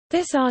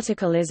This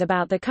article is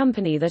about the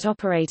company that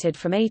operated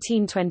from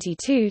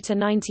 1822 to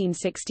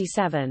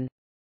 1967.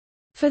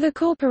 For the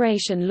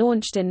corporation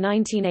launched in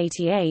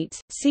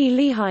 1988, see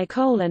Lehigh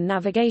Coal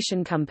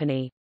Navigation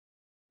Company.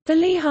 The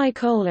Lehigh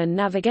Coal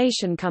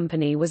Navigation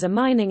Company was a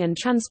mining and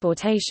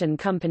transportation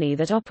company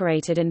that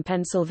operated in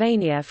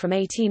Pennsylvania from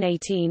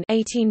 1818,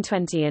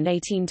 1820 and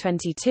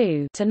 1822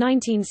 to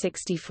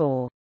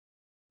 1964.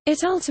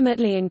 It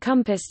ultimately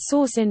encompassed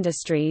source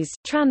industries,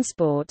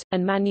 transport,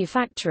 and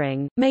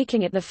manufacturing,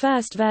 making it the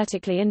first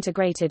vertically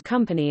integrated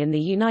company in the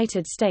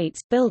United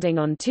States, building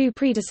on two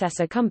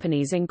predecessor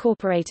companies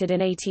incorporated in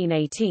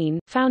 1818.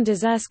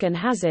 Founders Erskine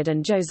Hazard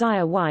and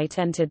Josiah White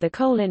entered the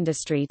coal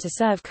industry to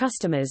serve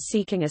customers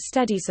seeking a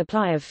steady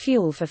supply of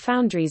fuel for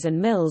foundries and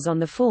mills on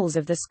the falls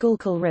of the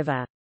Schuylkill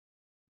River.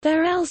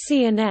 Their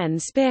LC&N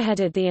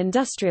spearheaded the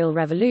Industrial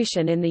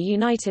Revolution in the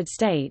United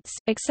States,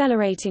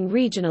 accelerating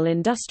regional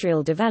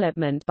industrial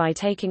development by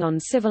taking on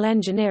civil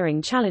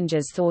engineering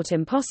challenges thought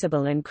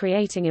impossible and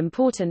creating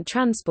important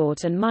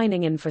transport and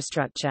mining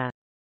infrastructure.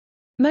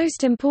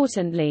 Most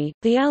importantly,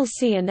 the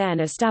LC&N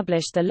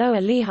established the Lower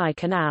Lehigh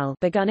Canal,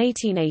 begun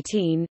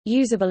 1818,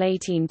 usable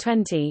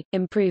 1820,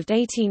 improved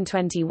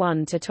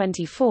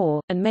 1821–24,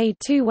 and made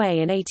two-way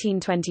in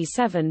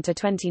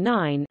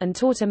 1827–29, and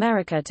taught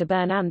America to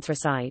burn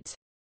anthracite.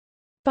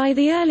 By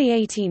the early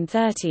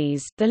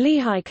 1830s, the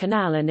Lehigh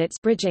Canal and its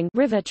bridging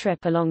river trip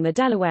along the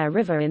Delaware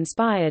River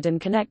inspired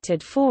and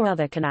connected four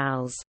other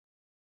canals.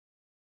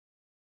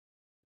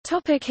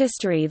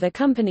 History. The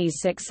company's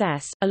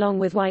success, along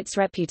with White's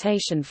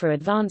reputation for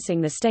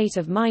advancing the state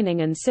of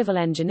mining and civil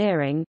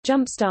engineering,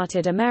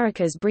 jump-started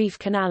America's brief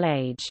canal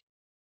age.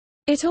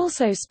 It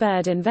also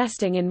spurred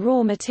investing in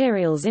raw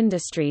materials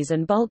industries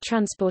and bulk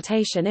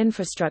transportation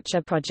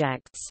infrastructure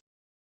projects.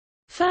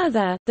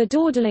 Further, the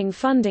dawdling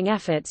funding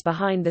efforts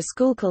behind the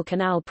Schuylkill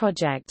Canal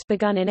project,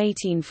 begun in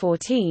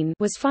 1814,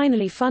 was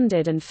finally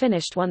funded and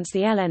finished once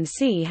the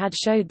LNC had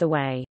showed the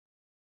way.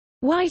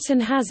 White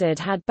and Hazard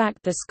had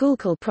backed the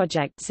Schuylkill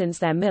project since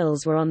their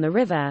mills were on the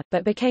river,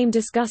 but became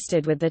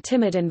disgusted with the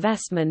timid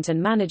investment and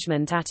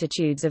management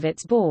attitudes of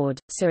its board,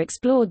 so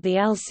explored the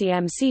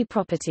LCMC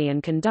property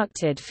and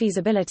conducted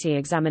feasibility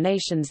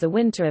examinations the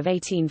winter of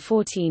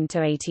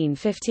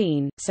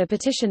 1814–1815, so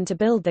petitioned to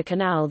build the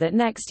canal that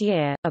next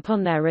year.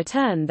 Upon their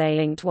return they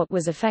inked what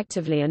was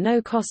effectively a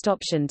no-cost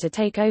option to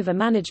take over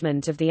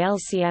management of the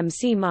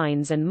LCMC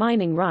mines and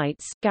mining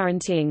rights,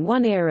 guaranteeing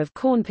 1 ear of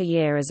corn per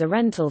year as a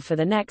rental for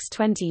the next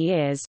 20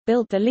 years,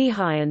 built the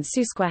Lehigh and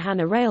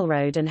Susquehanna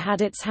Railroad and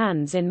had its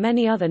hands in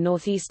many other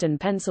northeastern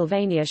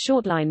Pennsylvania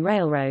shortline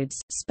railroads,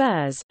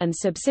 spurs, and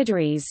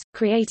subsidiaries,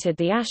 created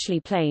the Ashley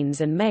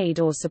Plains and made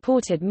or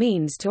supported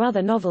means to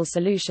other novel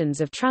solutions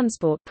of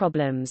transport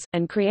problems,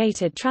 and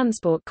created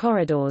transport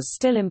corridors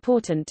still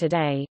important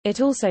today.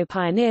 It also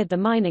pioneered the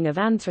mining of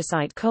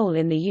anthracite coal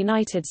in the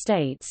United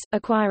States,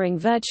 acquiring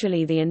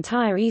virtually the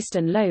entire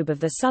eastern lobe of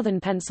the southern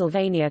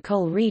Pennsylvania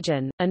coal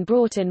region, and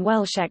brought in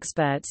Welsh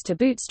experts to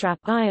bootstrap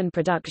iron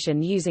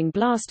production using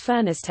blast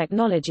furnace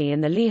technology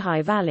in the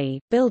Lehigh Valley,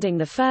 building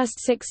the first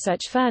 6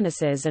 such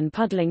furnaces and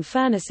puddling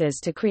furnaces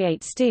to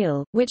create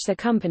steel, which the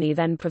company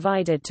then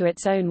provided to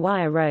its own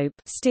wire rope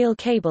steel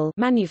cable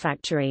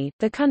manufactory,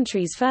 the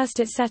country's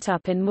first it set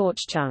up in Mauch.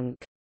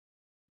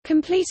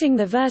 Completing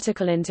the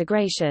vertical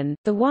integration,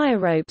 the wire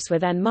ropes were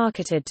then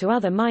marketed to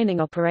other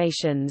mining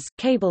operations,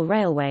 cable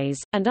railways,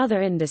 and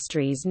other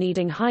industries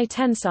needing high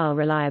tensile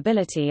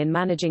reliability in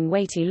managing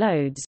weighty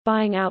loads,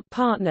 buying out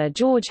partner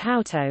George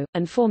Houghton,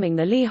 and forming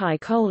the Lehigh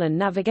Coal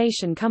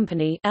Navigation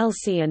Company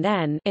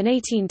 (LC&N) in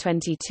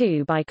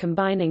 1822 by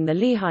combining the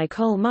Lehigh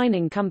Coal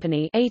Mining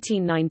Company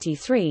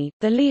 1893,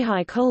 the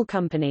Lehigh Coal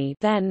Company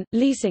then,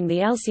 leasing the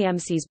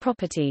LCMC's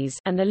properties,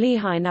 and the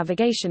Lehigh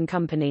Navigation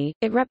Company.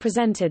 It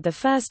represented the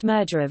first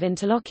merger of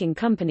interlocking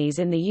companies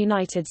in the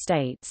United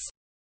States.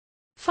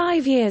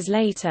 5 years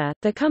later,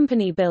 the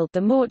company built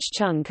the Mauch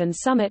Chunk and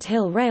Summit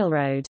Hill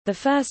Railroad, the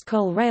first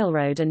coal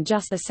railroad and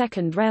just the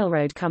second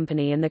railroad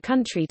company in the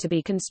country to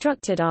be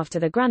constructed after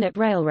the Granite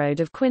Railroad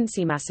of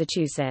Quincy,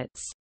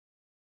 Massachusetts.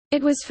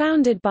 It was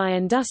founded by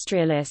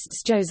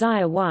industrialists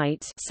Josiah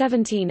White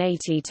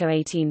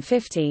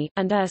 (1780–1850)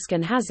 and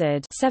Erskine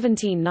Hazard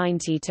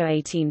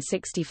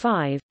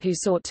 (1790–1865), who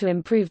sought to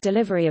improve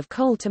delivery of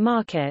coal to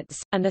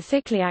markets, and the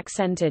thickly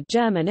accented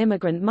German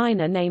immigrant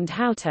miner named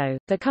Houghton.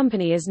 The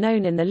company is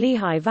known in the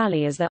Lehigh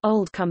Valley as the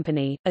Old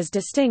Company, as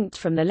distinct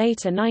from the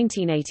later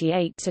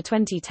 1988 to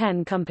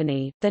 2010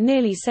 company, the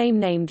nearly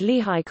same-named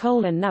Lehigh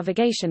Coal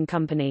Navigation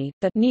Company,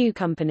 the New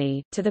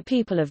Company, to the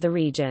people of the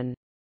region.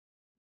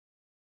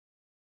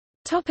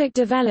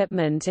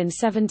 Development. In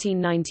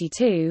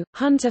 1792,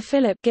 Hunter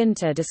Philip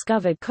Ginter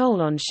discovered coal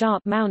on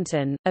Sharp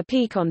Mountain, a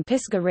peak on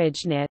Pisgah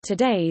Ridge near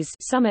today's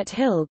Summit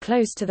Hill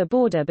close to the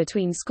border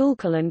between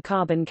Schuylkill and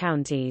Carbon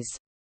counties.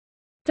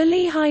 The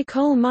Lehigh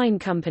Coal Mine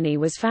Company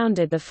was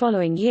founded the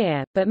following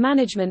year, but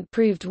management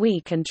proved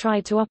weak and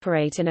tried to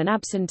operate in an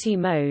absentee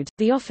mode,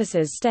 the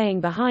officers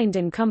staying behind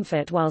in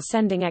comfort while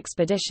sending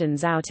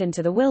expeditions out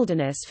into the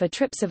wilderness for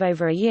trips of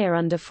over a year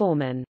under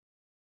foreman.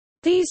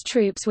 These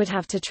troops would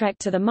have to trek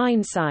to the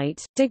mine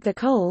site, dig the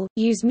coal,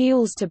 use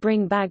mules to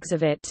bring bags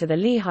of it to the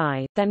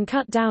Lehigh, then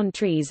cut down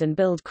trees and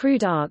build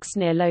crude arcs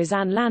near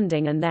Lausanne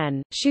Landing and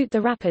then shoot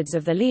the rapids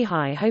of the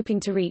Lehigh hoping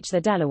to reach the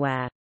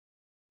Delaware.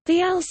 The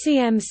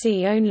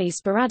LCMC only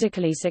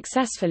sporadically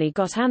successfully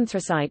got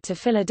anthracite to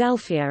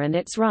Philadelphia, and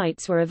its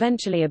rights were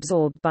eventually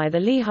absorbed by the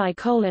Lehigh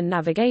Coal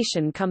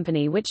Navigation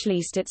Company, which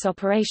leased its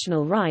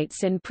operational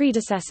rights in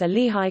predecessor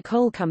Lehigh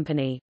Coal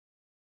Company.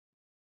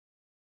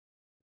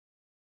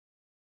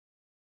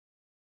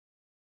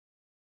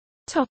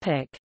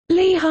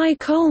 Lehigh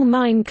Coal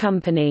Mine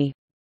Company.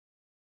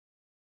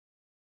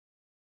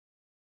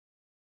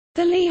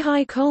 The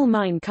Lehigh Coal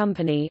Mine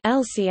Company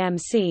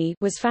 (LCMC)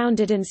 was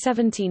founded in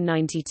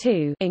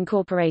 1792,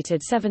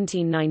 incorporated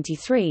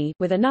 1793,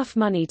 with enough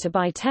money to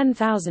buy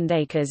 10,000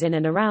 acres in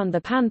and around the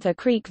Panther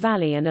Creek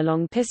Valley and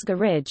along Pisgah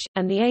Ridge,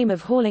 and the aim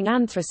of hauling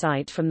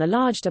anthracite from the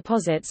large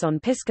deposits on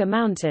Pisgah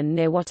Mountain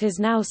near what is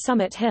now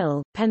Summit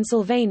Hill,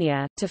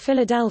 Pennsylvania, to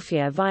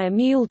Philadelphia via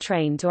mule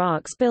train to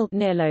arcs built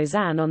near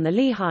Lausanne on the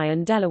Lehigh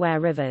and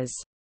Delaware rivers.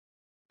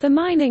 The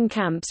mining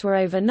camps were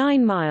over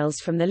 9 miles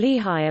from the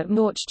Lehigh at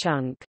Mauch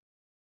Chunk.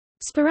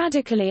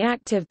 Sporadically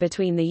active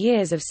between the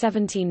years of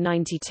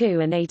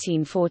 1792 and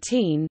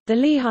 1814, the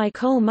Lehigh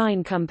Coal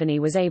Mine Company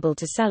was able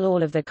to sell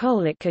all of the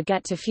coal it could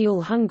get to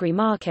fuel-hungry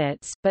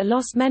markets, but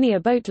lost many a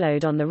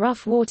boatload on the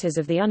rough waters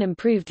of the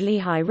unimproved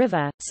Lehigh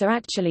River, so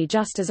actually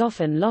just as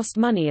often lost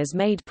money as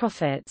made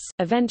profits.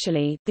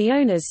 Eventually, the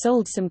owners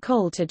sold some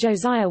coal to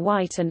Josiah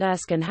White and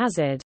Erskine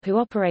Hazard, who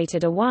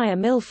operated a wire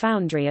mill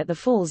foundry at the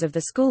Falls of the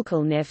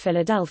Schuylkill near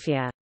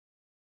Philadelphia.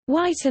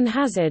 White and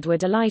Hazard were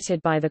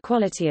delighted by the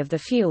quality of the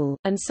fuel,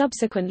 and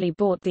subsequently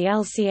bought the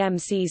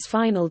LCMC's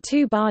final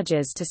 2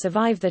 barges to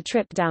survive the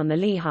trip down the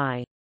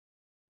Lehigh.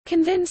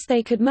 Convinced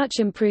they could much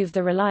improve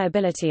the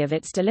reliability of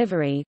its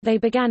delivery, they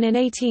began in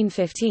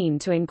 1815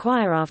 to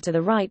inquire after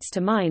the rights to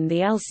mine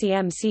the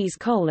LCMC's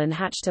coal and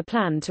hatched a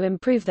plan to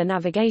improve the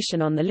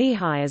navigation on the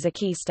Lehigh as a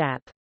key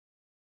step.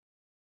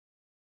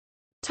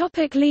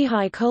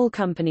 Lehigh Coal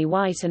Company.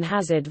 White and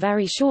Hazard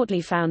very shortly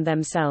found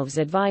themselves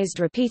advised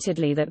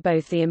repeatedly that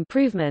both the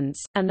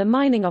improvements, and the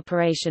mining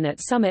operation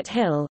at Summit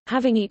Hill,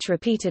 having each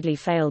repeatedly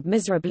failed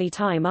miserably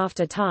time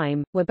after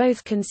time, were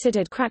both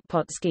considered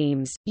crackpot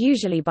schemes,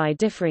 usually by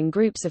differing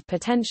groups of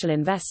potential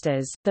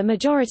investors, the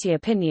majority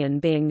opinion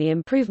being the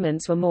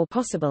improvements were more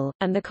possible,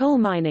 and the coal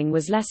mining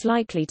was less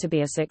likely to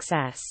be a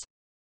success.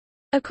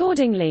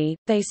 Accordingly,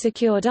 they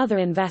secured other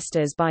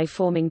investors by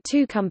forming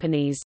 2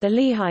 companies, the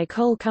Lehigh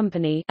Coal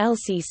Company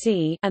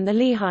 (LCC) and the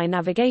Lehigh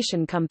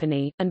Navigation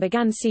Company, and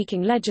began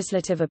seeking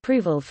legislative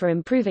approval for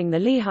improving the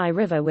Lehigh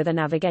River with a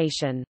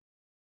navigation.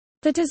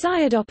 The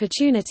desired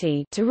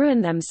opportunity to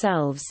ruin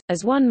themselves,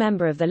 as one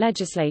member of the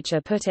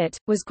legislature put it,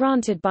 was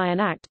granted by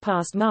an act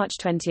passed March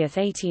 20,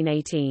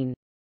 1818.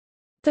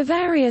 The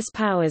various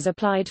powers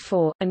applied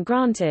for, and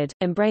granted,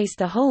 embraced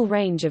the whole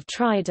range of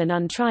tried and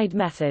untried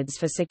methods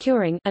for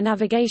securing a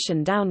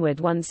navigation downward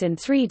once in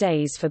 3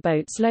 days for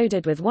boats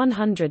loaded with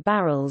 100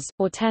 barrels,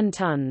 or 10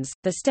 tons.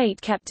 The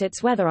state kept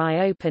its weather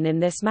eye open in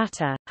this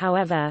matter,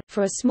 however,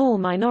 for a small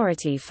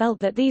minority felt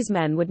that these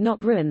men would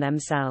not ruin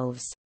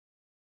themselves.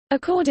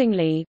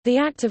 Accordingly, the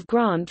Act of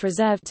Grant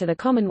reserved to the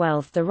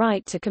Commonwealth the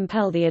right to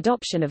compel the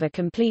adoption of a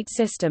complete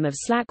system of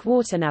slack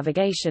water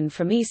navigation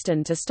from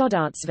Easton to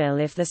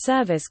Stoddartsville if the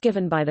service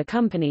given by the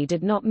company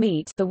did not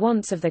meet the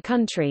wants of the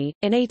country.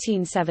 In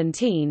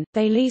 1817,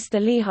 they leased the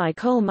Lehigh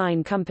Coal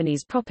Mine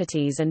Company's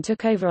properties and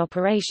took over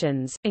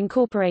operations,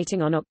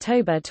 incorporating on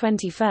October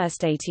 21,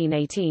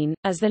 1818,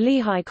 as the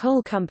Lehigh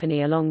Coal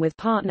Company along with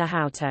partner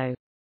Houghton.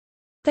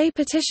 They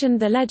petitioned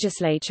the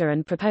legislature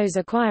and proposed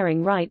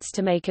acquiring rights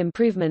to make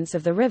improvements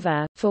of the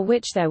river, for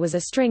which there was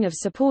a string of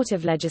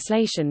supportive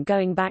legislation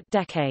going back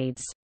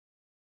decades.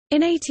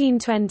 In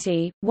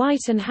 1820,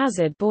 White and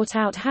Hazard bought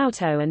out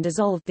Houghton and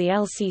dissolved the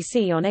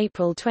LCC on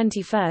April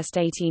 21,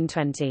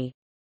 1820.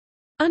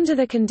 Under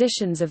the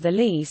conditions of the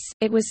lease,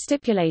 it was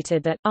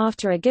stipulated that,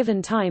 after a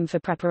given time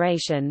for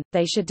preparation,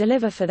 they should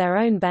deliver for their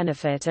own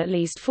benefit at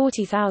least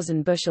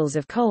 40,000 bushels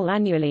of coal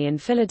annually in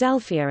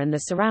Philadelphia and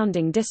the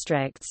surrounding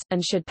districts,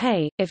 and should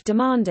pay, if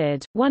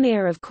demanded, 1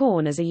 ear of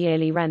corn as a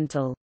yearly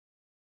rental.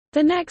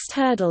 The next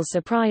hurdle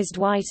surprised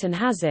White and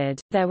Hazard.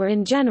 There were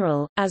in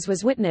general, as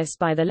was witnessed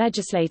by the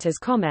legislators'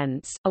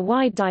 comments, a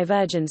wide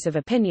divergence of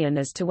opinion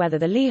as to whether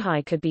the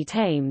Lehigh could be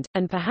tamed,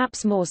 and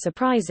perhaps more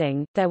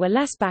surprising, there were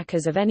less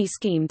backers of any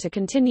scheme to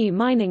continue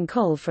mining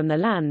coal from the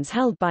lands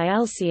held by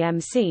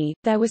LCMC.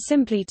 There were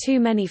simply too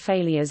many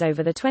failures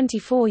over the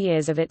 24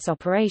 years of its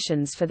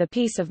operations for the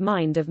peace of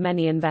mind of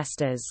many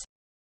investors.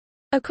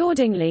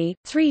 Accordingly,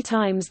 3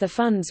 times the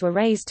funds were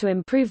raised to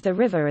improve the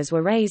river as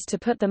were raised to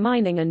put the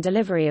mining and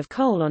delivery of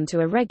coal onto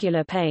a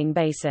regular paying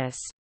basis.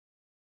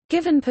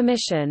 Given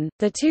permission,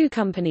 the 2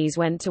 companies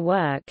went to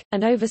work,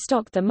 and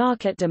overstocked the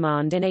market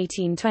demand in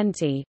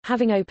 1820,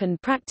 having opened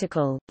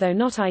practical, though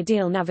not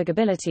ideal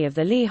navigability of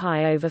the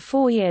Lehigh over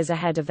 4 years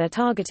ahead of their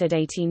targeted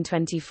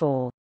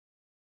 1824.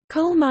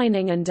 Coal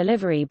mining and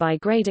delivery by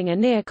grading a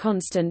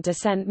near-constant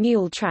descent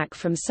mule track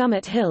from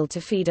Summit Hill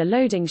to feed a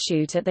loading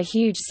chute at the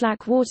huge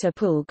slack water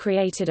pool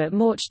created at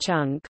Mauch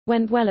Chunk,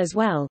 went well as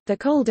well. The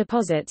coal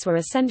deposits were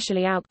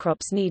essentially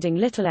outcrops needing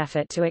little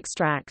effort to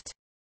extract.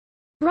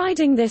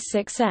 Riding this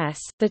success,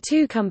 the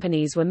two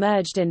companies were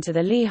merged into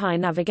the Lehigh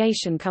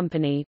Navigation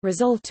Company,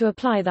 resolved to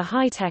apply the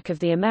high-tech of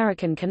the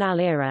American Canal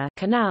era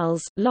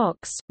canals,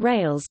 locks,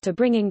 rails to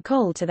bringing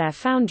coal to their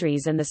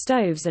foundries and the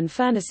stoves and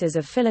furnaces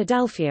of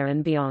Philadelphia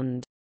and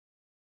beyond.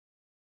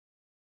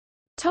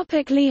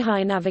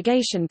 Lehigh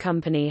Navigation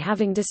Company,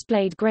 having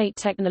displayed great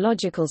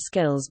technological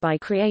skills by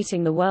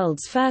creating the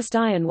world's first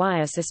iron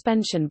wire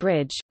suspension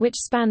bridge, which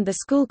spanned the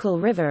Schuylkill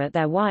River at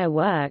their wire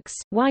works,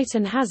 White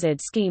and Hazard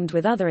schemed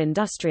with other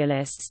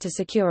industrialists to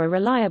secure a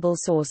reliable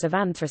source of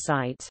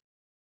anthracite.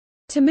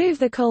 To move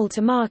the coal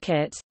to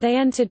market, they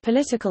entered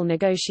political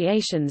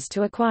negotiations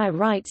to acquire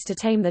rights to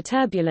tame the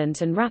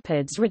turbulent and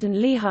rapids-ridden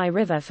Lehigh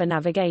River for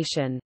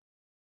navigation.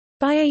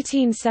 By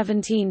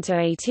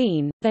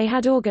 1817–18, they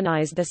had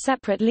organized the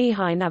separate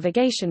Lehigh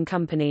Navigation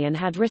Company and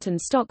had written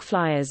stock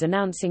flyers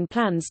announcing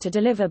plans to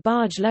deliver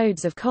barge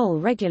loads of coal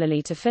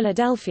regularly to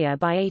Philadelphia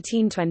by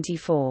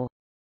 1824.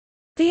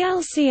 The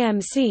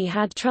LC&amp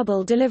had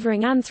trouble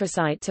delivering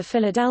anthracite to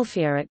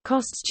Philadelphia at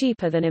costs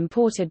cheaper than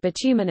imported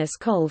bituminous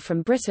coal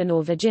from Britain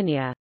or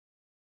Virginia.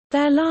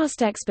 Their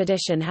last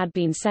expedition had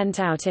been sent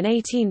out in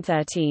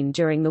 1813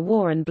 during the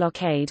war, and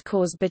blockade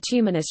caused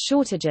bituminous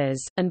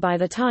shortages, and by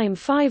the time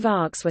 5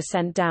 arcs were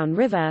sent down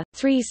river,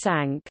 3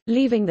 sank,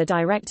 leaving the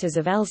directors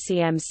of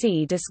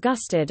LC&amp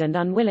disgusted and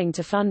unwilling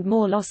to fund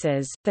more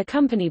losses. The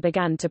company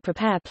began to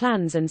prepare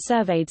plans and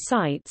surveyed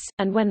sites,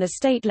 and when the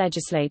state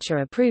legislature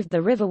approved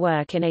the river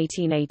work in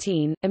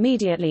 1818,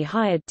 immediately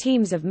hired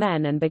teams of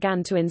men and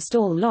began to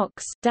install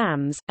locks,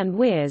 dams, and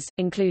weirs,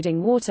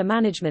 including water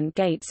management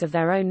gates of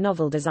their own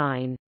novel design.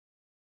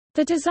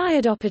 The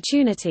desired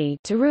opportunity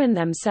to ruin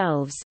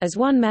themselves, as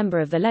one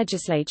member of the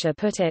legislature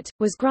put it,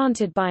 was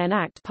granted by an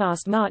act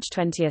passed March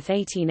 20,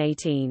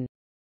 1818.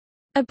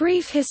 A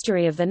brief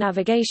history of the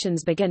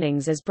navigation's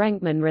beginnings, as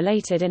Brenkman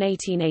related in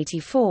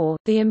 1884,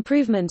 the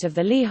improvement of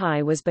the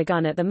Lehigh was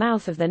begun at the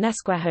mouth of the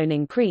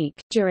Nesquehoning Creek,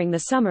 during the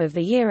summer of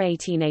the year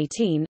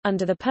 1818,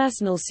 under the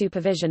personal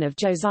supervision of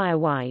Josiah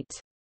White.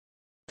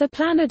 The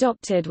plan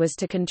adopted was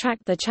to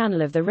contract the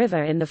channel of the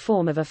river in the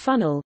form of a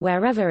funnel,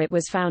 wherever it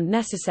was found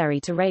necessary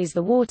to raise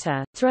the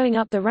water, throwing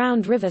up the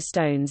round river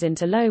stones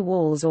into low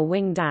walls or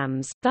wing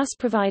dams, thus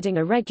providing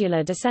a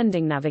regular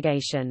descending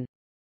navigation.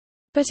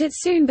 But it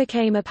soon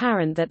became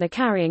apparent that the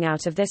carrying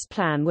out of this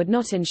plan would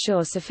not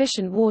ensure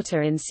sufficient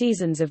water in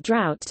seasons of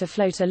drought to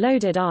float a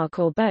loaded ark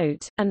or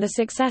boat, and the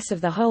success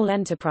of the whole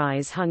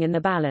enterprise hung in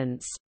the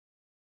balance.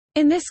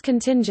 In this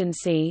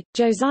contingency,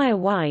 Josiah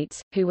White,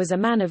 who was a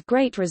man of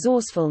great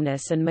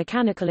resourcefulness and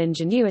mechanical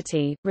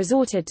ingenuity,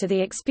 resorted to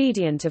the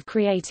expedient of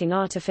creating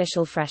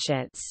artificial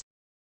freshets.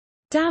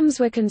 Dams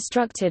were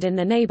constructed in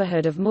the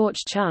neighborhood of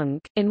Mauch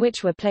Chunk, in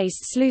which were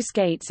placed sluice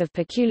gates of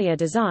peculiar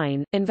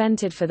design,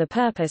 invented for the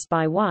purpose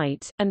by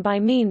White, and by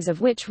means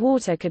of which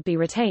water could be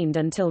retained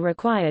until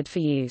required for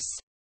use.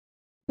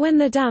 When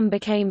the dam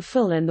became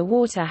full and the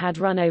water had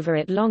run over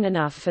it long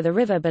enough for the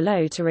river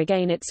below to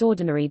regain its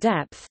ordinary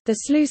depth, the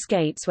sluice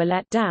gates were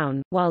let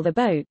down, while the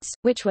boats,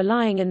 which were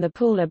lying in the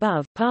pool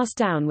above, passed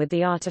down with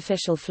the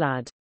artificial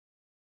flood.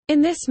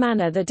 In this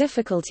manner the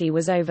difficulty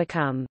was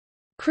overcome.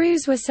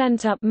 Crews were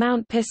sent up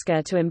Mount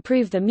Pisgah to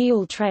improve the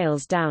mule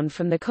trails down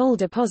from the coal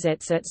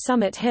deposits at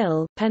Summit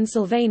Hill,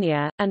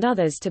 Pennsylvania, and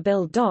others to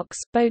build docks,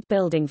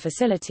 boat-building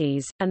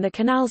facilities, and the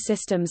canal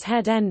system's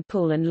head-end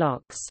pool and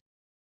locks.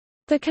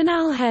 The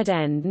canal head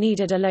end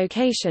needed a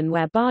location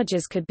where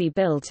barges could be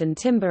built and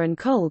timber and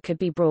coal could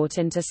be brought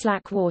into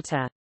slack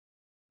water.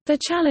 The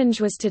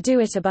challenge was to do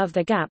it above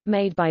the gap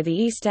made by the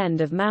east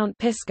end of Mount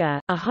Pisgah,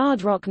 a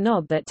hard rock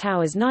knob that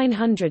towers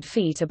 900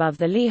 feet above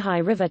the Lehigh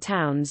River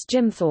towns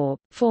Jimthorpe,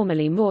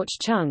 formerly Mauch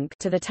Chunk,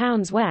 to the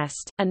town's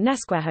west, and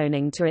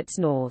Nesquehoning to its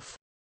north.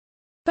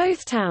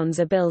 Both towns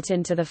are built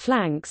into the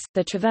flanks,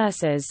 the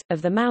traverses,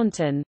 of the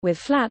mountain, with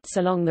flats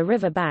along the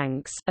river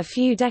banks. A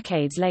few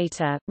decades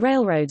later,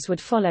 railroads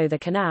would follow the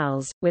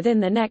canals. Within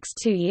the next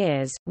 2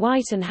 years,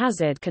 White and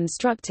Hazard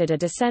constructed a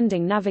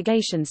descending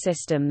navigation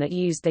system that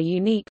used the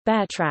unique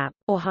bear trap,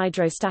 or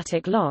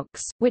hydrostatic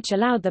locks, which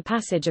allowed the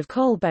passage of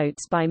coal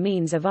boats by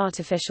means of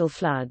artificial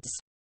floods.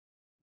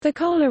 The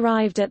coal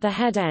arrived at the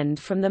head end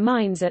from the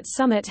mines at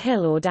Summit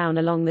Hill or down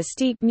along the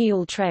steep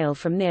mule trail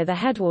from near the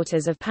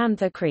headwaters of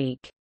Panther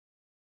Creek.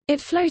 It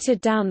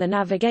floated down the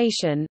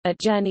navigation. At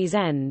journey's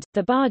end,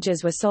 the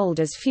barges were sold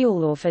as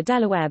fuel or for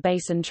Delaware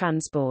Basin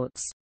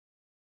transports.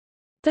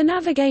 The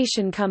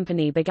navigation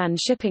company began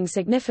shipping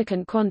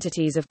significant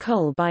quantities of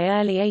coal by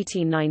early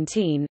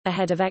 1819,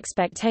 ahead of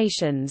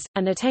expectations,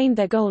 and attained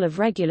their goal of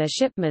regular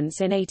shipments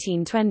in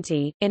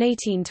 1820. In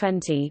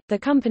 1820, the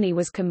company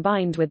was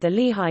combined with the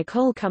Lehigh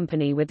Coal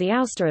Company with the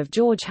ouster of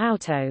George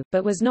Houghton,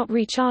 but was not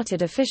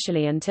rechartered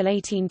officially until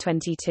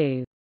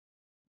 1822.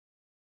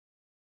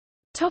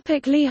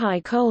 Lehigh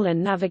Coal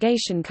and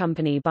Navigation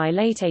Company. By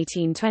late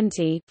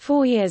 1820,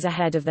 4 years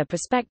ahead of the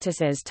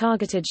prospectus's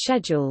targeted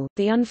schedule,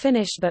 the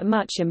unfinished but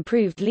much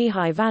improved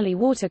Lehigh Valley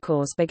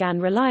watercourse began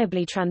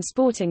reliably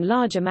transporting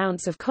large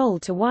amounts of coal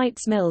to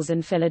White's Mills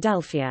and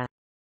Philadelphia.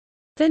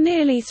 The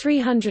nearly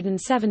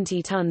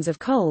 370 tons of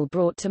coal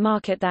brought to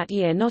market that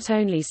year not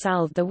only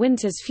salved the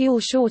winter's fuel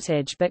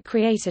shortage but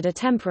created a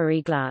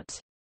temporary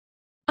glut.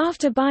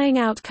 After buying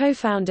out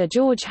co-founder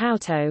George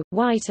Houghton,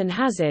 White and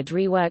Hazard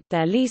reworked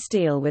their lease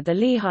deal with the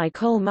Lehigh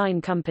Coal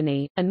Mine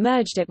Company, and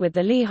merged it with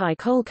the Lehigh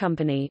Coal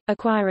Company,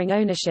 acquiring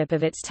ownership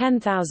of its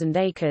 10,000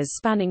 acres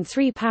spanning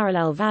 3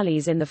 parallel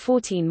valleys in the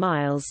 14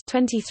 miles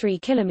 23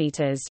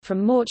 kilometers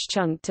from Mauch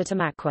Chunk to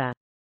Tamaqua.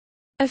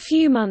 A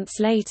few months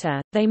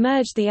later, they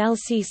merged the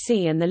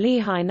LCC and the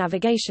Lehigh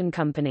Navigation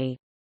Company.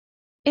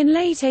 In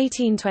late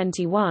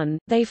 1821,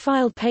 they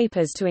filed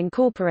papers to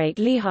incorporate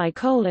Lehigh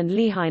Coal and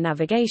Lehigh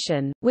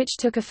Navigation, which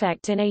took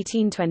effect in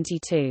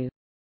 1822.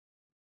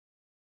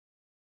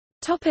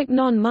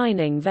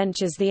 Non-mining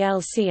ventures. The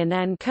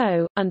LC&N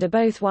Co., under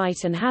both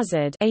White and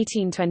Hazard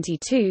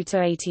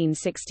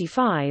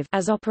 (1822–1865)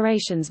 as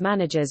operations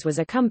managers, was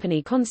a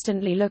company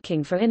constantly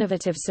looking for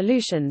innovative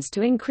solutions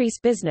to increase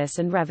business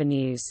and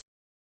revenues.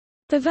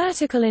 The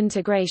vertical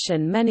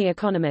integration many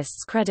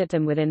economists credit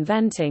them with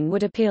inventing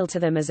would appeal to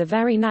them as a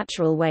very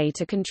natural way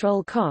to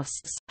control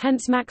costs,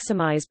 hence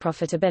maximize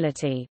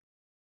profitability.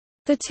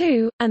 The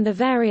two, and the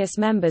various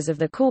members of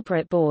the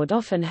corporate board,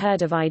 often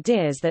heard of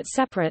ideas that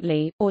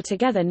separately, or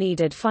together,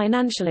 needed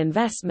financial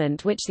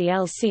investment, which the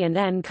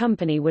LC&N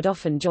Company would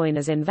often join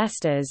as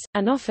investors,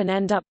 and often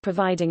end up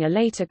providing a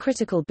later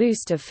critical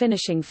boost of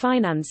finishing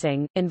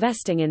financing,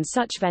 investing in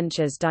such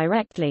ventures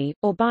directly,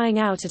 or buying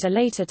out at a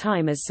later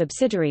time as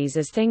subsidiaries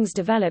as things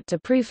developed a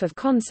proof of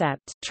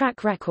concept,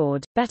 track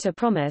record, better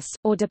promise,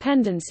 or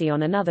dependency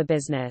on another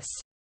business.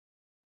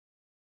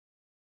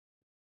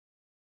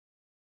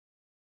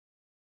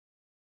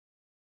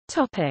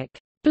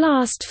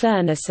 Blast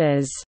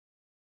furnaces.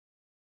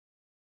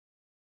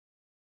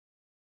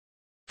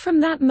 From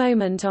that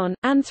moment on,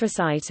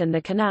 anthracite and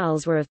the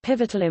canals were of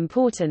pivotal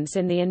importance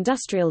in the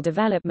industrial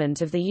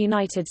development of the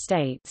United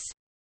States.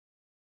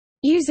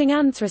 Using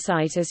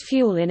anthracite as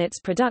fuel in its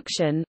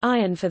production,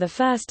 iron for the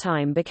first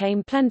time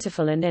became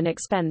plentiful and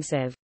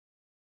inexpensive.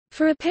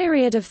 For a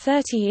period of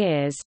 30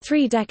 years,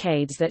 3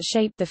 decades that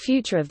shaped the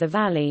future of the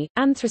valley,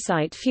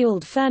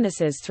 anthracite-fueled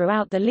furnaces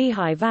throughout the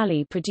Lehigh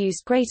Valley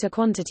produced greater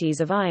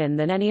quantities of iron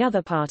than any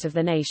other part of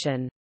the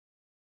nation.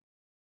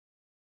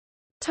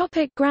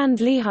 Grand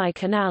Lehigh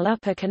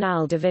Canal-Upper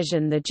Canal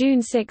Division. The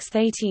June 6,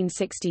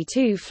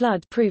 1862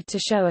 flood proved to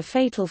show a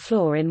fatal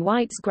flaw in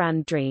White's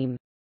grand dream.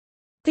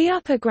 The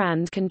Upper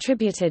Grand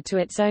contributed to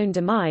its own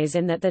demise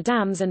in that the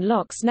dams and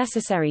locks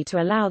necessary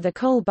to allow the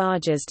coal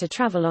barges to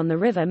travel on the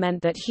river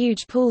meant that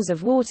huge pools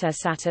of water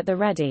sat at the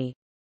ready.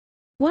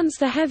 Once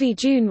the heavy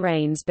June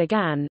rains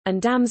began,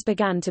 and dams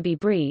began to be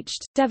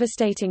breached,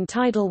 devastating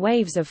tidal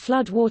waves of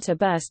flood water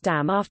burst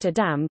dam after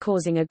dam,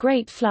 causing a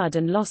great flood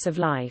and loss of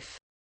life.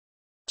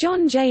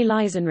 John J.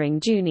 Leisenring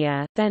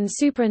Jr., then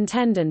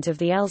superintendent of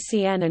the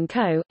LC&N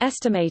Co.,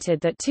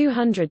 estimated that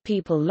 200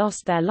 people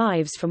lost their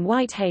lives from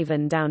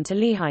Whitehaven down to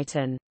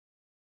Lehighton.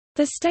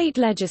 The state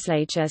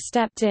legislature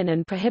stepped in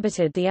and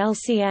prohibited the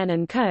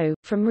LC&N Co.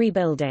 from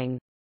rebuilding.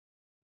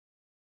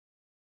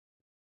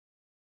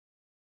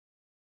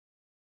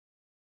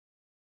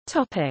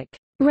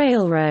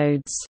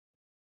 Railroads.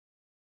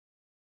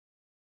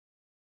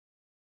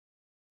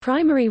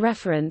 Primary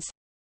reference: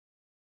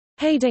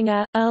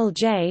 Haydinger, Earl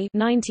J.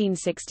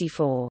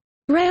 1964.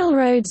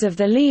 Railroads of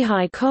the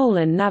Lehigh Coal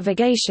and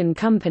Navigation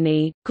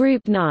Company,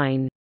 Group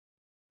 9.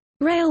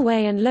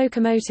 Railway and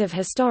Locomotive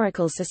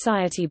Historical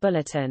Society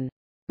Bulletin.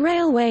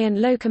 Railway and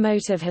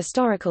Locomotive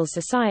Historical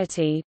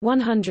Society,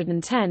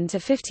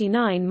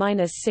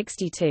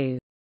 110–59–62.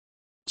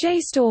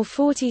 JSTOR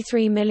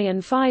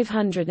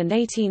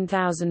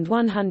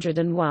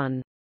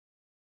 43518101.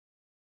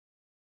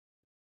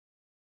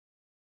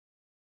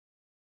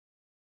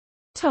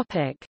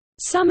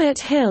 Summit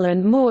Hill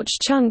and Mauch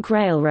Chunk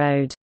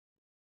Railroad.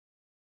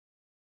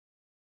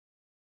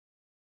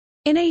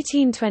 In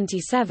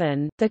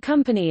 1827, the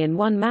company, in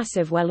one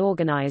massive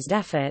well-organized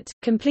effort,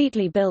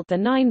 completely built the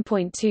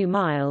 9.2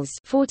 miles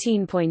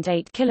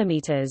 (14.8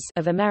 kilometers)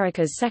 of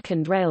America's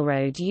second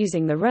railroad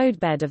using the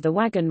roadbed of the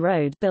wagon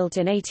road built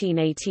in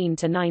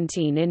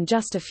 1818–19 in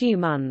just a few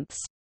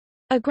months.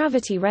 A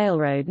gravity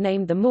railroad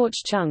named the Mauch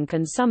Chunk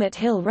and Summit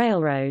Hill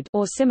Railroad,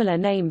 or similar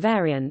name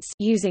variants,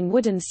 using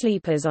wooden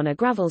sleepers on a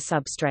gravel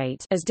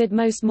substrate, as did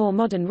most more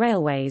modern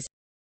railways,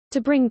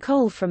 to bring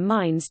coal from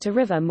mines to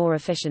river more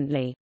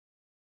efficiently.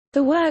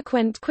 The work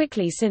went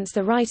quickly since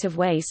the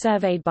right-of-way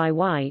surveyed by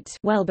White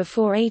well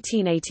before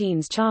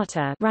 1818's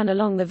charter ran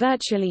along the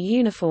virtually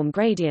uniform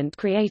gradient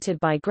created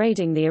by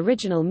grading the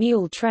original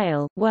Mule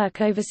Trail, work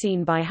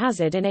overseen by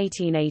Hazard in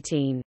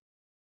 1818.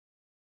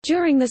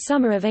 During the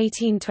summer of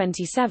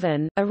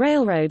 1827, a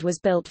railroad was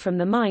built from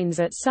the mines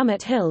at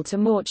Summit Hill to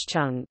Mauch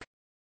Chunk.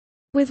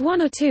 With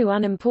one or two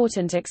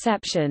unimportant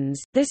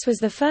exceptions, this was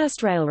the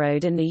first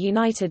railroad in the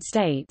United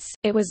States.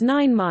 It was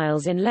 9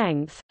 miles in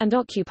length, and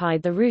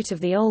occupied the route of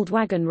the old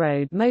wagon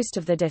road most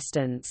of the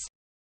distance.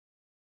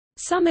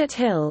 Summit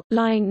Hill,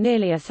 lying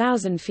nearly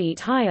 1,000 feet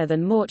higher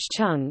than Mauch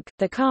Chunk,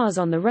 the cars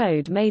on the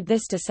road made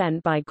this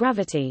descent by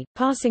gravity,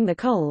 passing the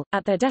coal,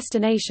 at their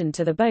destination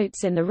to the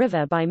boats in the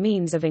river by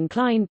means of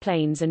inclined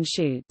planes and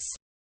chutes.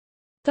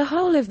 The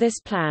whole of this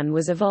plan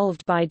was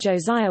evolved by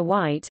Josiah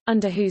White,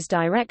 under whose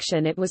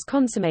direction it was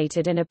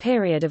consummated in a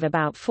period of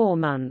about 4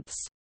 months.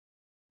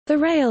 The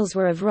rails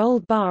were of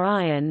rolled bar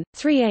iron,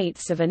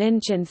 3/8 of an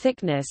inch in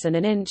thickness and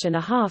 1.5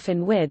 inches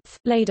in width,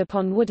 laid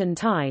upon wooden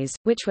ties,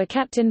 which were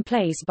kept in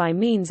place by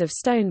means of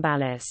stone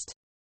ballast.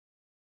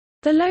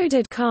 The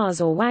loaded cars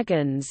or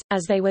wagons,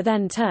 as they were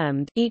then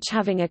termed, each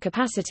having a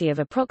capacity of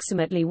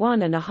approximately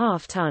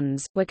 1.5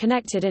 tons, were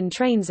connected in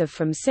trains of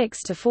from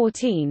 6 to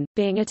 14,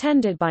 being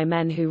attended by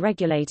men who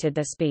regulated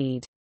their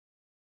speed.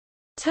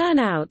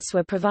 Turnouts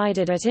were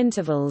provided at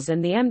intervals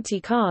and the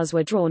empty cars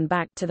were drawn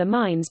back to the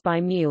mines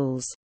by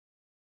mules.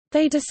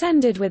 They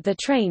descended with the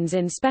trains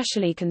in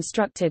specially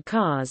constructed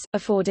cars,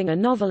 affording a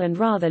novel and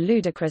rather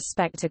ludicrous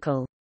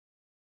spectacle.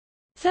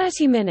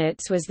 30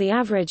 minutes was the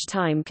average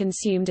time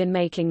consumed in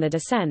making the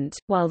descent,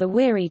 while the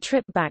weary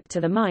trip back to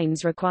the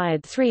mines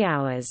required 3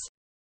 hours.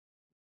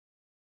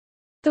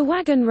 The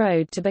wagon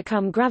road to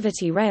become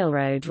Gravity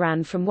Railroad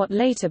ran from what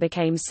later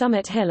became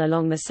Summit Hill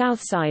along the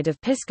south side of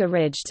Pisgah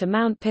Ridge to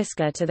Mount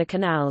Pisgah to the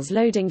canal's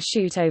loading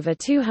chute over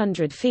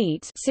 200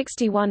 feet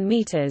 61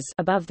 meters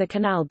above the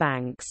canal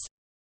banks.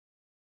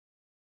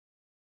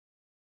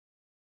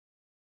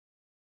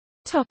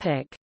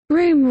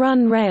 Room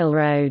Run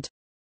Railroad.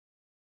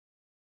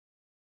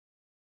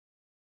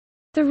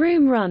 The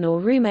Room Run or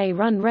Room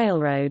Run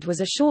Railroad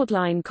was a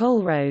short-line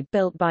coal road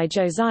built by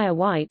Josiah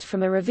White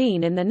from a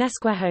ravine in the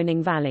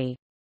Nesquehoning Valley.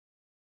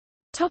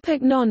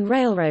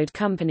 Non-railroad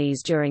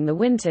companies. During the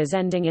winters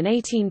ending in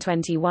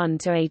 1821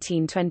 to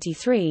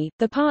 1823,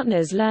 the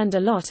partners learned a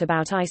lot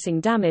about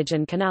icing damage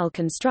and canal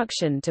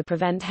construction to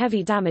prevent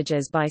heavy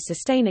damages by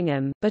sustaining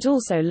them, but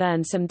also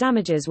learned some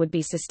damages would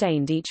be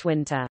sustained each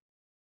winter.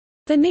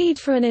 The need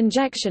for an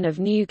injection of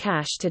new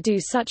cash to do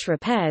such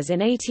repairs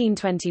in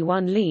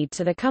 1821 led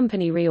to the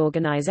company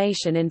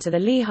reorganization into the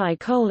Lehigh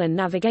Coal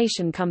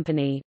Navigation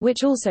Company,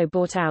 which also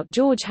bought out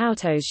George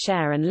Houghton's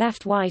share and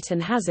left White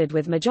and Hazard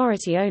with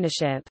majority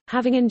ownership,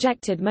 having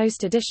injected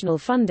most additional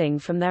funding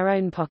from their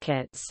own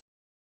pockets.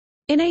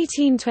 In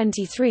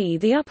 1823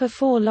 the upper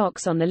 4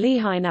 locks on the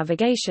Lehigh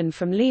navigation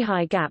from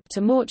Lehigh Gap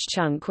to Mauch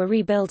Chunk were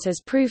rebuilt as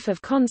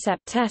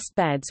proof-of-concept test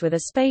beds with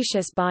a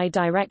spacious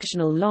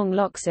bi-directional long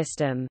lock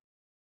system.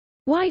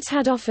 White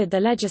had offered the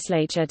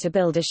legislature to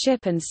build a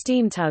ship and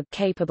steam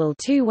tug-capable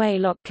 2-way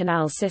lock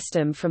canal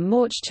system from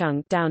Mauch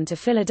Chunk down to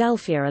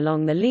Philadelphia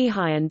along the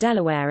Lehigh and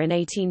Delaware in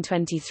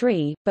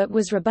 1823, but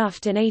was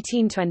rebuffed in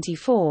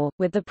 1824,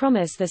 with the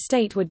promise the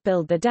state would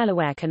build the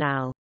Delaware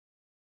Canal.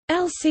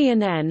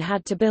 LC&N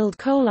had to build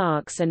coal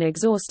arcs and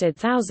exhausted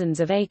thousands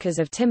of acres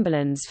of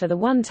timberlands for the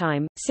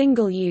one-time,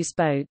 single-use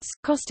boats,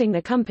 costing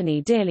the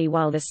company dearly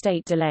while the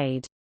state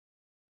delayed.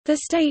 The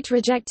state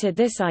rejected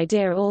this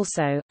idea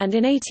also, and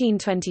in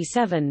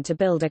 1827 to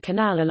build a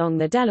canal along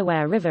the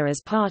Delaware River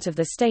as part of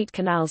the state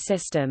canal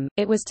system.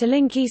 It was to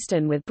link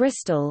Easton with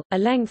Bristol, a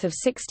length of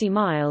 60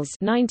 miles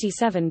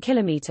 97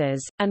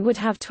 kilometers, and would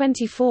have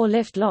 24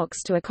 lift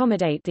locks to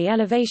accommodate the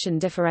elevation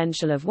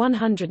differential of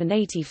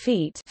 180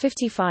 feet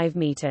 55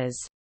 meters.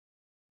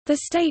 The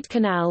state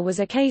canal was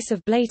a case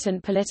of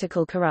blatant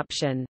political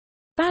corruption.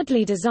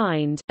 Badly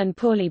designed, and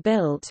poorly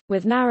built,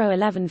 with narrow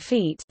 11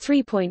 feet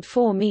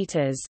 (3.4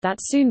 meters) that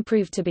soon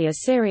proved to be a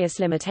serious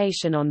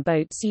limitation on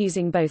boats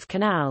using both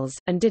canals,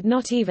 and did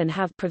not even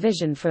have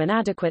provision for an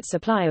adequate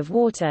supply of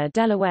water.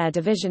 Delaware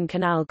Division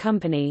Canal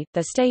Company,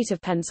 the state of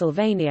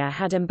Pennsylvania,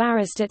 had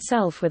embarrassed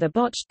itself with a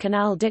botched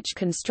canal ditch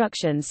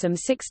construction some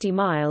 60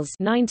 miles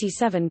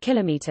 (97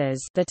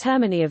 kilometers) the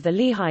termini of the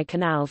Lehigh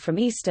Canal from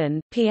Easton,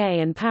 PA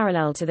and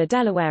parallel to the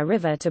Delaware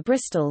River to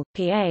Bristol,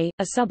 PA,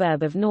 a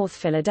suburb of North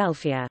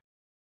Philadelphia.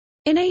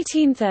 In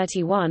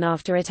 1831,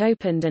 after it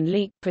opened and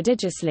leaked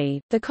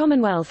prodigiously, the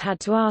Commonwealth had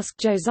to ask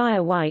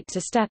Josiah White to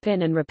step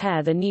in and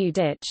repair the new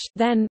ditch.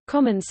 Then,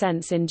 common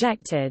sense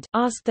injected,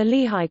 asked the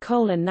Lehigh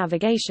Coal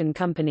Navigation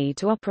Company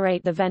to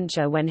operate the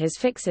venture when his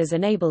fixes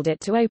enabled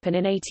it to open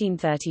in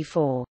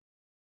 1834.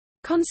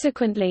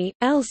 Consequently,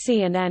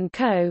 LC&N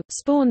Co.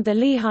 spawned the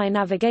Lehigh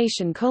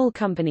Navigation Coal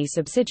Company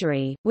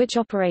subsidiary, which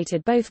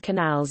operated both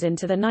canals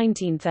into the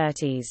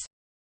 1930s.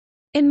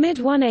 In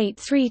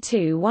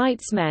mid-1832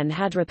 White's men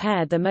had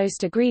repaired the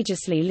most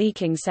egregiously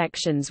leaking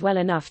sections well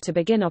enough to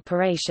begin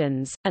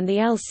operations, and the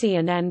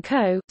LC&N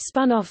Co.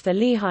 spun off the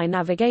Lehigh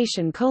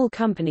Navigation Coal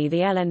Company,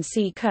 the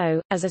LNC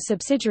Co., as a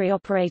subsidiary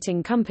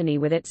operating company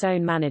with its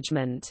own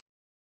management.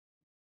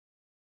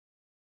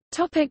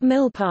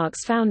 Mill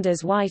Park's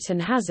founders White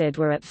and Hazard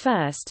were at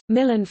first,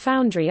 mill and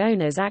foundry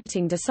owners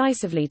acting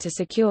decisively to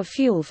secure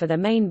fuel for their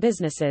main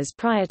businesses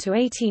prior to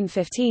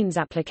 1815's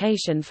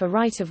application for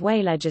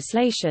right-of-way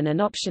legislation and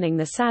optioning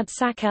the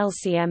SAD-SAC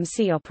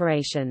LC&MC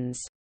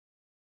operations.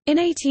 In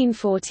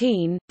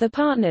 1814, the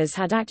partners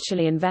had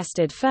actually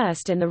invested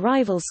first in the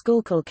rival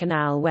Schuylkill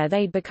Canal, where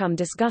they'd become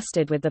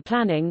disgusted with the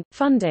planning,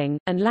 funding,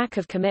 and lack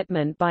of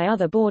commitment by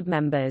other board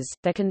members.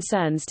 Their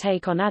concerns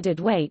take on added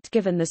weight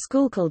given the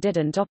Schuylkill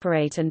didn't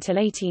operate until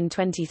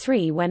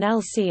 1823, when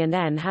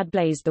LC&N had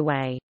blazed the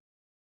way.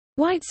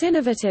 White's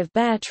innovative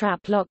bear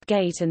trap lock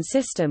gate and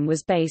system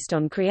was based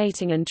on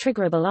creating an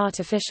triggerable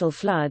artificial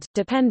flood,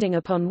 depending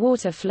upon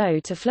water flow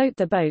to float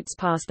the boats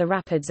past the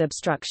rapids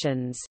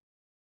obstructions.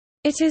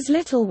 It is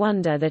little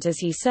wonder that as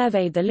he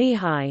surveyed the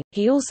Lehigh,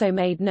 he also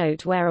made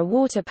note where a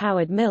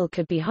water-powered mill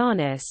could be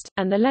harnessed,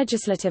 and the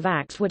legislative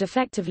act would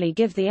effectively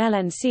give the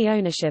LNC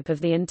ownership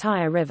of the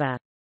entire river.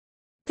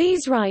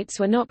 These rights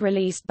were not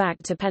released back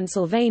to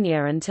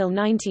Pennsylvania until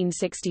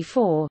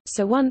 1964,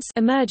 so once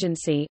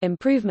emergency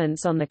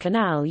improvements on the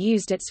canal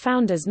used its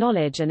founders'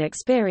 knowledge and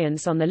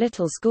experience on the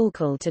Little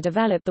Schuylkill to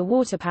develop the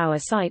water-power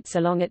sites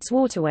along its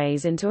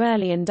waterways into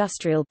early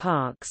industrial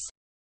parks.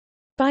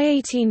 By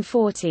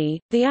 1840,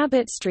 the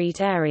Abbott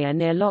Street area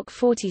near Lock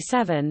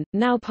 47,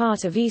 now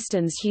part of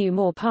Easton's Hugh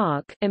Moore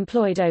Park,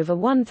 employed over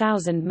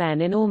 1,000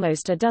 men in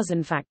almost a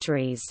dozen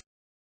factories.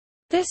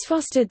 This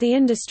fostered the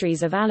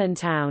industries of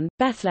Allentown,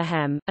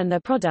 Bethlehem, and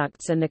their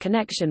products and the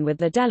connection with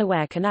the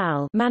Delaware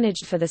Canal,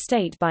 managed for the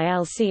state by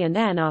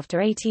LC&N after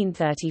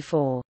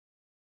 1834.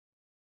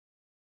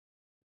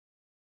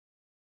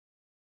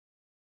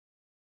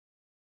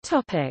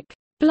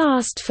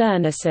 Blast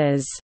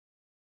furnaces.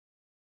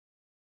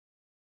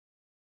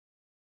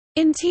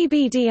 In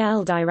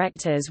TBDL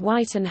directors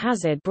White and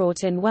Hazard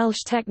brought in Welsh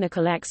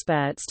technical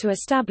experts to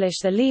establish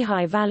the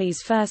Lehigh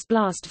Valley's first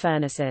blast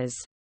furnaces.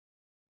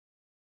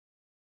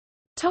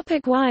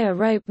 Wire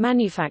rope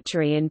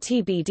manufactory in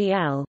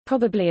TBDL,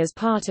 probably as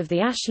part of the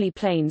Ashley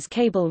Plains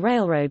Cable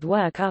Railroad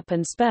work up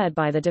and spurred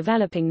by the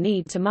developing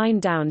need to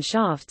mine down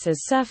shafts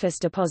as surface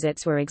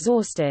deposits were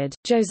exhausted.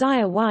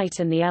 Josiah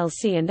White and the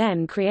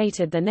LC&N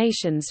created the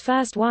nation's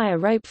first wire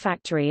rope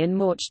factory in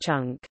Mauch.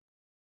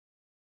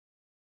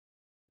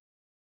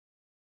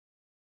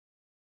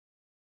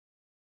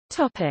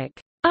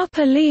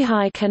 Upper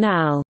Lehigh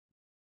Canal.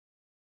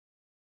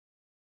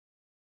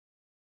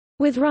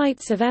 With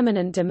rights of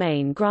eminent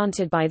domain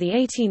granted by the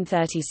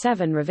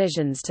 1837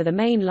 revisions to the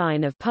main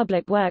line of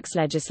public works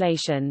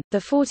legislation, the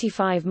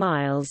 45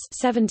 miles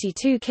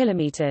 (72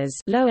 kilometers)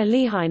 lower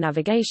Lehigh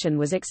navigation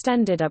was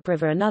extended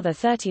upriver another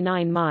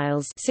 39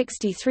 miles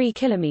 (63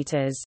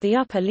 kilometers), the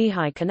Upper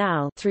Lehigh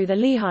Canal, through the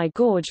Lehigh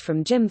Gorge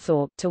from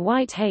Jimthorpe to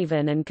White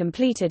Haven and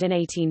completed in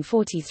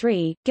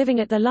 1843, giving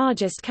it the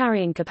largest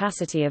carrying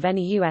capacity of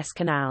any U.S.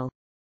 canal.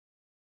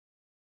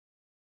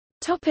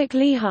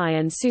 Lehigh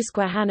and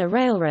Susquehanna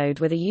Railroad.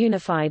 With a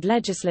unified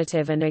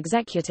legislative and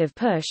executive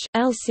push,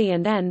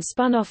 LC&N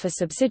spun off a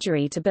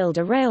subsidiary to build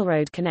a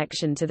railroad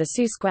connection to the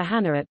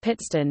Susquehanna at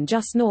Pittston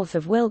just north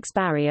of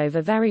Wilkes-Barre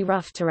over very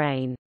rough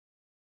terrain.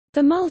 The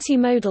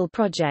multimodal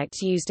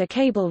project used a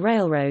cable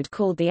railroad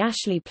called the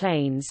Ashley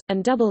Plains,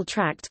 and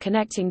double-tracked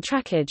connecting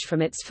trackage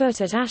from its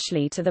foot at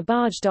Ashley to the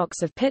barge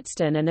docks of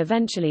Pittston and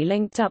eventually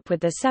linked up with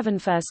the 7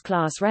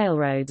 first-class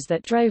railroads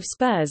that drove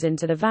spurs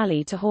into the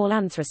valley to haul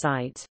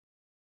anthracite.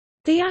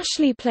 The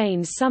Ashley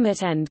Plains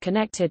summit end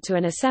connected to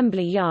an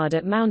assembly yard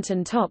at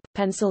Mountain Top,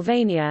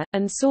 Pennsylvania,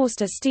 and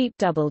sourced a steep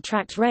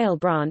double-tracked rail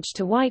branch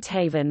to White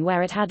Haven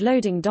where it had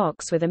loading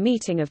docks with a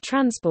meeting of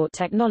transport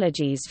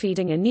technologies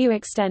feeding a new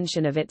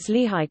extension of its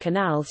Lehigh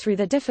Canal through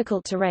the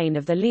difficult terrain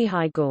of the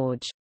Lehigh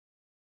Gorge.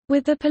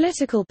 With the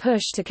political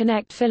push to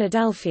connect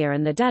Philadelphia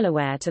and the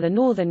Delaware to the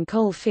northern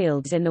coal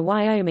fields in the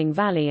Wyoming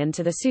Valley and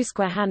to the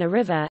Susquehanna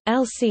River,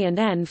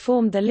 LC&N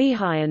formed the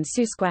Lehigh and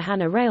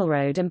Susquehanna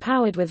Railroad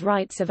empowered with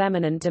rights of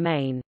eminent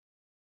domain.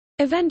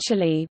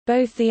 Eventually,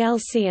 both the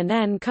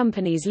LC&N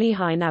Company's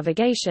Lehigh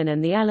Navigation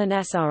and the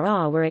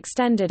LNSRR were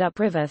extended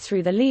upriver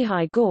through the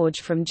Lehigh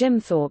Gorge from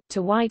Jimthorpe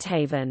to White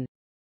Haven.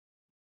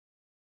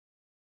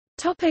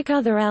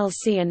 Other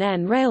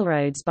LC&N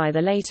railroads. By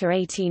the later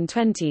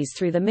 1820s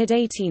through the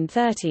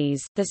mid-1830s,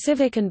 the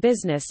civic and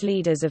business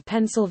leaders of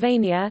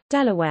Pennsylvania,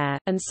 Delaware,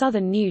 and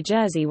southern New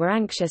Jersey were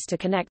anxious to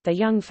connect their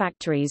young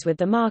factories with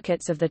the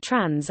markets of the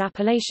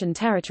Trans-Appalachian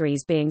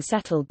territories being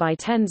settled by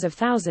tens of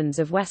thousands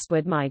of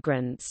westward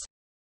migrants.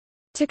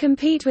 To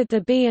compete with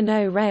the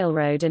B&O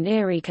Railroad and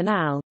Erie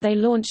Canal, they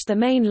launched the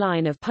main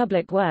line of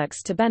public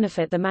works to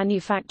benefit the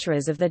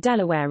manufacturers of the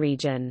Delaware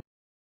region.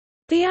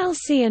 The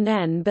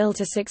LC&N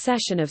built a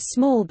succession of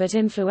small but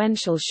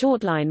influential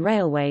shortline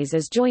railways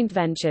as joint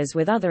ventures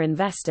with other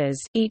investors,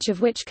 each of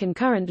which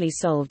concurrently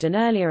solved an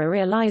earlier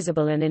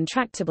irrealizable and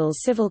intractable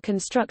civil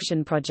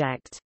construction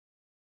project.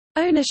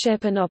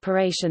 Ownership and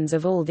operations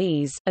of all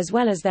these, as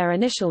well as their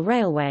initial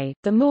railway,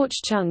 the Mauch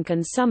Chunk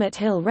and Summit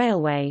Hill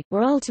Railway,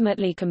 were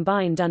ultimately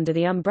combined under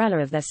the umbrella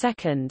of their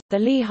second, the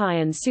Lehigh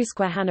and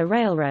Susquehanna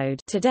Railroad.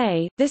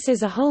 Today, this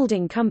is a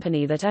holding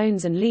company that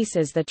owns and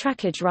leases the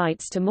trackage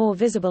rights to more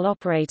visible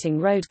operating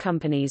road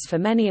companies for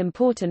many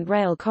important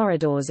rail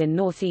corridors in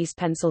northeast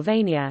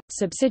Pennsylvania,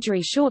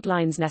 subsidiary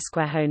shortlines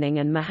Nesquehoning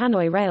and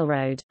Mahanoy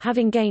Railroad,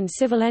 having gained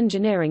civil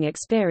engineering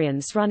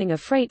experience running a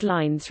freight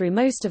line through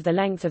most of the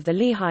length of the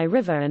Lehigh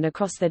River and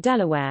across the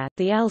Delaware.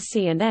 The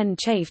LC&N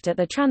chafed at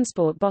the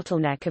transport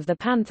bottleneck of the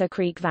Panther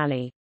Creek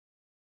Valley.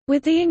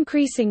 With the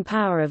increasing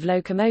power of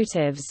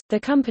locomotives, the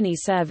company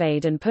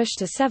surveyed and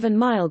pushed a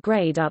 7-mile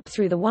grade up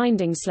through the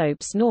winding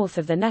slopes north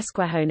of the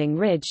Nesquehoning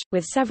Ridge,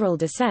 with several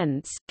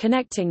descents,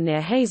 connecting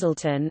near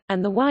Hazleton,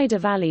 and the wider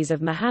valleys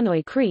of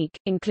Mahanoy Creek,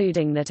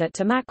 including that at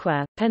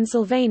Tamaqua,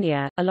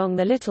 Pennsylvania, along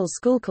the Little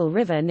Schuylkill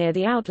River near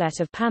the outlet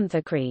of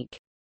Panther Creek.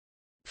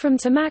 From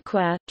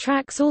Tamaqua,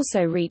 tracks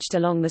also reached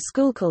along the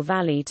Schuylkill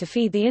Valley to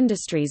feed the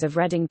industries of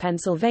Reading,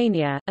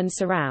 Pennsylvania, and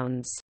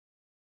surrounds.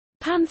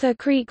 Panther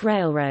Creek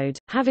Railroad,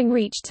 having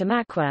reached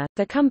Tamaqua,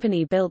 the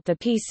company built the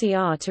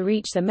PCR to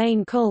reach the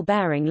main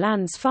coal-bearing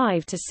lands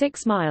 5 to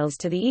 6 miles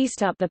to the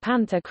east up the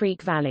Panther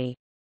Creek Valley.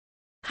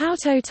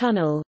 Houghton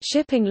Tunnel,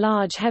 shipping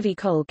large heavy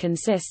coal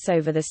consists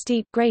over the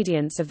steep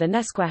gradients of the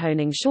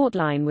Nesquehoning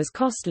shortline was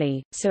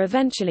costly, so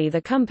eventually the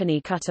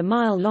company cut a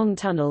mile-long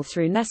tunnel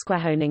through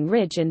Nesquehoning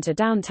Ridge into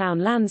downtown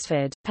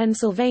Lansford,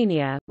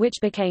 Pennsylvania, which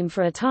became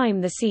for a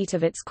time the seat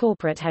of its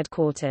corporate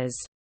headquarters.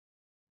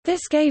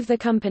 This gave the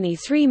company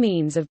three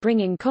means of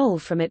bringing coal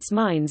from its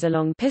mines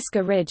along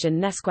Pisgah Ridge and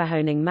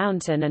Nesquehoning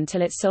Mountain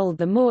until it sold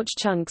the Mauch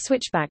Chunk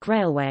Switchback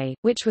Railway,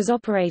 which was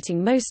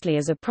operating mostly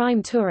as a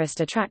prime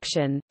tourist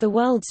attraction, the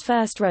world's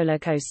first roller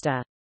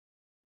coaster.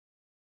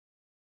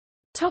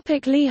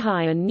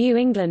 Lehigh and New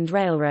England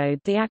Railroad.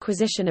 The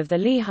acquisition of the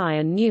Lehigh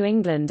and New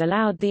England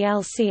allowed the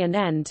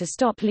LC&N to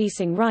stop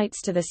leasing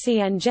rights to the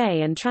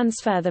CNJ and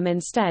transfer them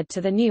instead to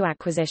the new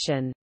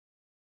acquisition.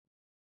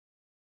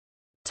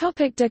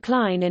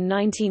 Decline. In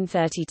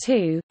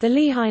 1932, the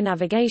Lehigh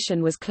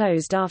navigation was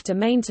closed after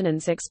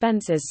maintenance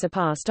expenses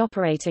surpassed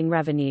operating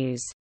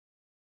revenues.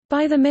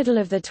 By the middle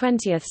of the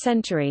 20th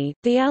century,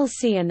 the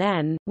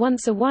LC&N,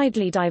 once a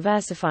widely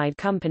diversified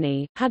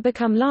company, had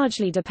become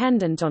largely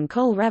dependent on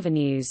coal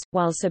revenues,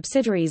 while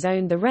subsidiaries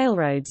owned the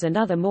railroads and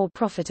other more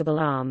profitable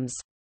arms.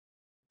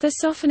 The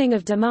softening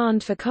of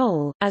demand for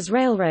coal, as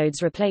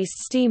railroads replaced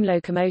steam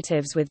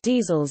locomotives with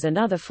diesels and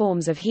other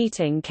forms of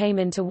heating came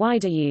into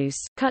wider use,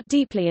 cut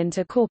deeply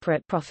into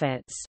corporate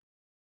profits.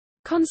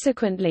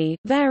 Consequently,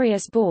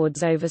 various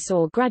boards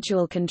oversaw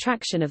gradual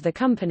contraction of the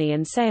company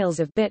and sales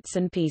of bits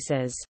and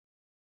pieces.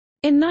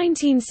 In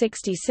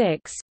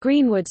 1966,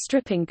 Greenwood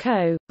Stripping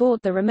Co.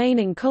 bought the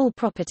remaining coal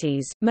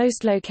properties,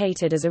 most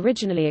located as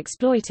originally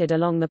exploited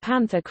along the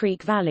Panther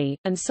Creek Valley,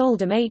 and sold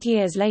them 8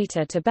 years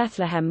later to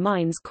Bethlehem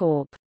Mines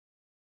Corp.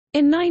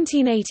 In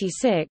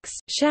 1986,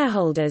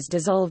 shareholders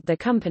dissolved the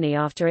company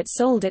after it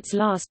sold its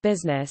last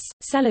business,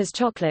 Seller's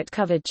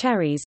chocolate-covered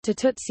cherries, to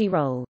Tootsie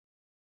Roll.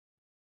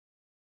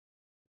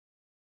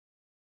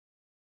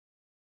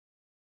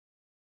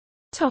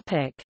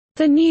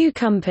 The new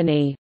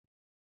company.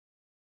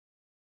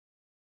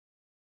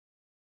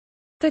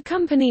 The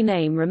company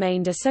name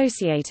remained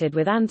associated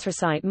with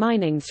anthracite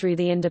mining through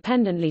the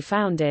independently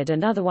founded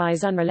and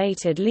otherwise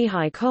unrelated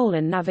Lehigh Coal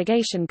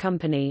Navigation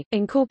Company,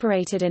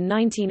 incorporated in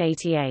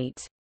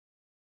 1988.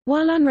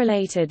 While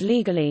unrelated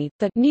legally,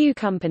 the new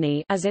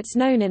company, as it's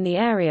known in the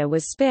area,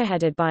 was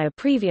spearheaded by a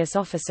previous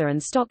officer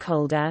and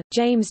stockholder.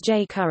 James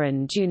J.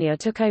 Curran Jr.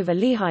 took over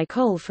Lehigh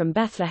Coal from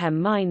Bethlehem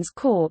Mines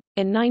Corp.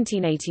 in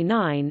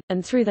 1989,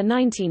 and through the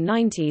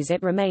 1990s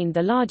it remained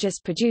the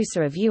largest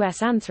producer of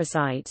U.S.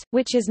 anthracite,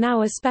 which is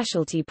now a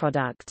specialty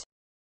product.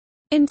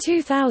 In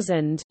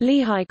 2000,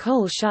 Lehigh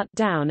Coal shut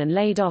down and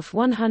laid off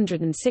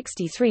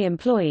 163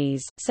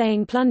 employees,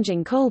 saying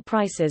plunging coal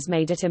prices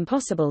made it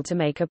impossible to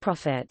make a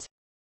profit.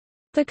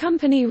 The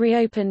company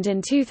reopened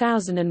in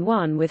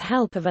 2001 with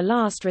help of a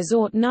last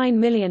resort $9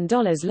 million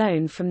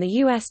loan from the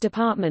U.S.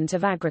 Department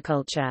of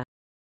Agriculture.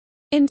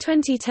 In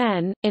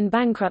 2010, in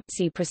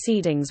bankruptcy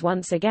proceedings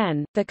once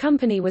again, the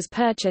company was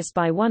purchased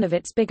by one of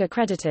its bigger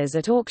creditors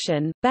at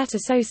auction, Bet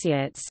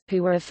Associates,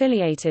 who were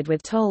affiliated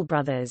with Toll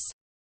Brothers.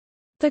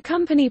 The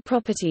company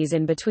properties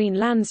in between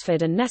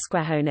Lansford and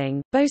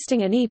Nesquehoning,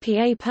 boasting an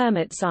EPA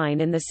permit sign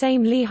in the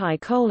same Lehigh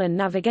Coal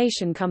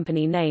Navigation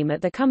Company name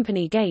at the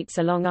company gates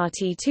along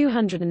RT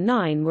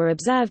 209, were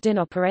observed in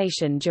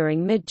operation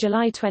during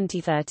mid-July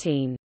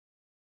 2013.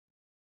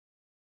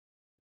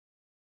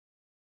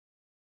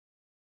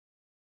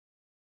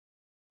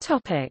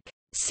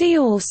 See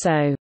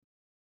also: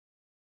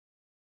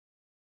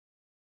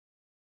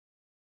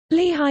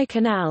 Lehigh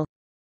Canal,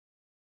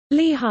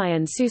 Lehigh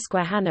and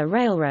Susquehanna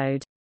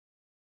Railroad,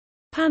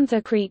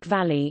 Panther Creek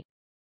Valley.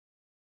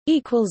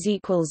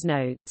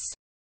 Notes